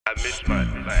I miss my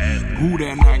ass. Who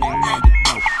that knockin' at the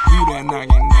door? Who that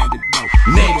knockin' at the door?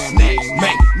 Next, make. Who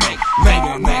that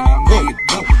knockin' at the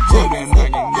door? Who that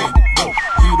knockin' at the door?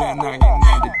 Who that knockin'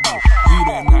 at the door? Who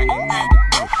that knockin' at the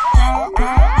door?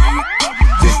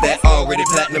 This that already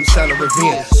platinum sound of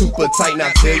revenge. Super tight,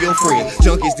 now tell your friend.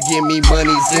 Junkies to give me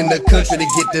monies in the country to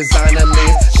get designer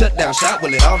lens. Shut down shop,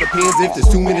 well it all depends. If there's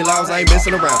too many laws, I ain't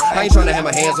messing around. I ain't trying to have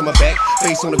my hands on my back,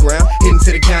 face on the ground, heading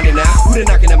to the county now. Who they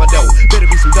knocking at my door? Better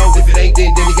be some dope. If it ain't,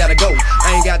 then he gotta go.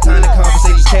 I ain't got time to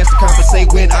conversate, just cash to compensate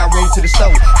when I roll to the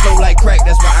stove. Flow like crack,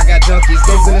 that's why I got junkies.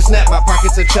 Goes in a snap, my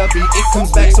pockets are chubby. It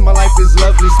comes back, so my life is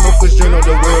lovely. Smokerz Journal,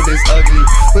 the world is ugly,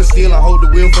 but still I hold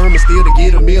the wheel firm and still to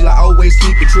get a meal. I always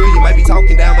keep it true. You might be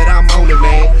talking down, but I'm on it,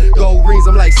 man. Gold rings,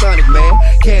 I'm like Sonic, man.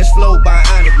 Cash flow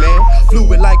bionic, man.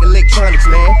 Fluid like electronics,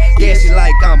 man. Gassy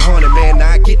like I'm haunted, man.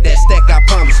 Now I get that stack, I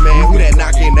promise, man. Who that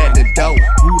knocking at the door?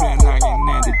 Who that knockin'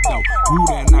 at the door? Who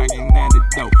that knockin' at the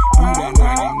door? Who that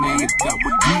knockin' at the door?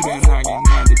 Who that knockin'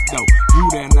 at the door? Who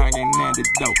that knockin' at the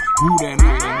door? Who that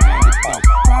knockin' at the door?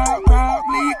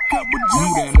 Probably a couple G's. Who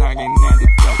that knockin' at the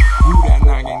door? Who that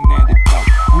knockin' at the door?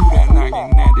 Who that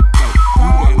knockin' at the door?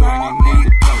 Who that knockin' at the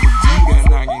door? Who that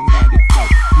knockin' at the door?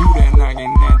 Who that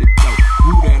knockin' at the door?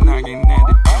 Who that knockin' at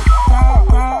the door?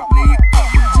 Probably a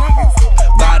couple junkies.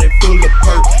 Body full of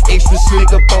perk, extra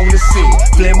slick up on the scene.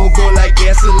 Flammable like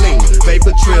gasoline.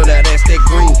 Vapor trail, now that's that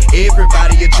green.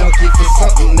 Everybody a junkie for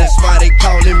something, that's why they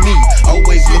calling me.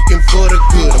 Always looking for the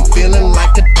good, I'm feeling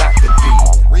like a Dr. B.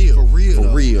 For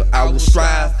real, I will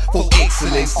strive for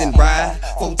excellence and ride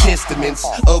for testaments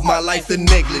of my life and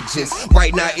negligence.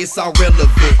 Right now it's all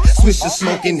relevant. Switch to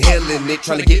smoking hell in it,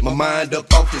 trying to get my mind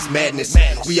up off this madness.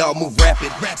 We all move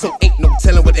rapid, so ain't no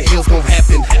telling what the hell's gonna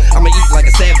happen. I'ma eat like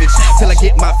a savage till I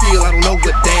get my feel. I don't know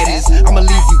what that is. I'ma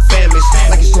leave you famished,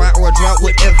 like it's dry or a drought,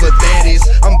 whatever that is.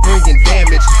 I'm bringing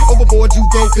damage. Overboard you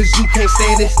go, cause you can't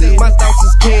stand it. My thoughts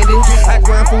is candid. I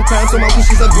grind full time, so my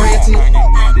wishes are granted.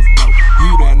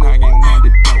 You that knockin' at the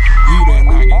door. You that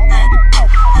knockin' at the door.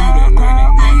 You that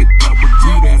knockin' at the door.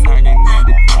 You that knockin' at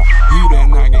the door. You that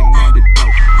knockin' at the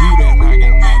door. You that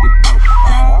knockin' at the door.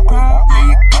 Probably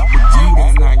a couple G's. You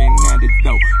that knockin' at the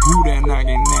door. Who that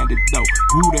knockin' at the door?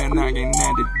 Who that knockin'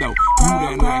 at the door? Who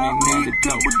that knockin' at the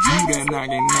door? You that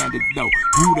knockin' at the door.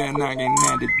 Who that knockin'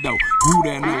 at the door? Who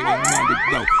that knockin' at the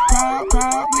door?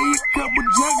 Probably a couple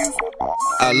junkies.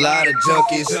 A lot of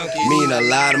junkies mean a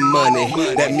lot of money.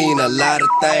 That mean a lot of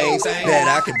things that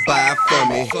I could buy for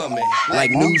me.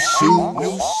 Like new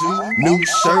shoes, new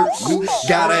shirts.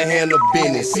 Gotta handle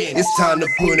business. It's time to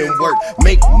put in work.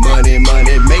 Make money,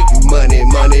 money, make money,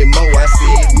 money, more. I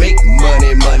see it. Make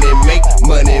money, money, make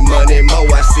money, money, more.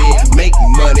 I see it. Make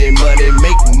money, money,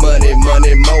 make money,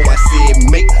 money, more. I see it.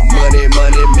 Make money,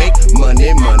 money, make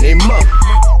money, money, more.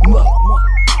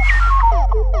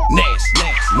 Next,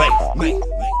 make.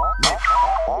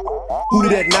 Who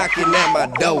that knocking at my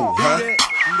door, huh? Who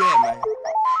that,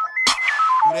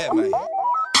 man?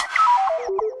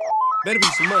 Better be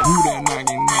some money. Who that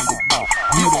knockin' at the door?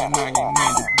 Who that knockin'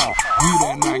 at the door? Who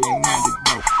that knockin' at the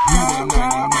door? Who that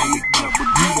knockin' at the door?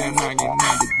 Who that knockin'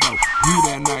 at the door? Who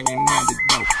that knockin' at the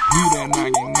door? Who that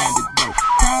knockin' at the door?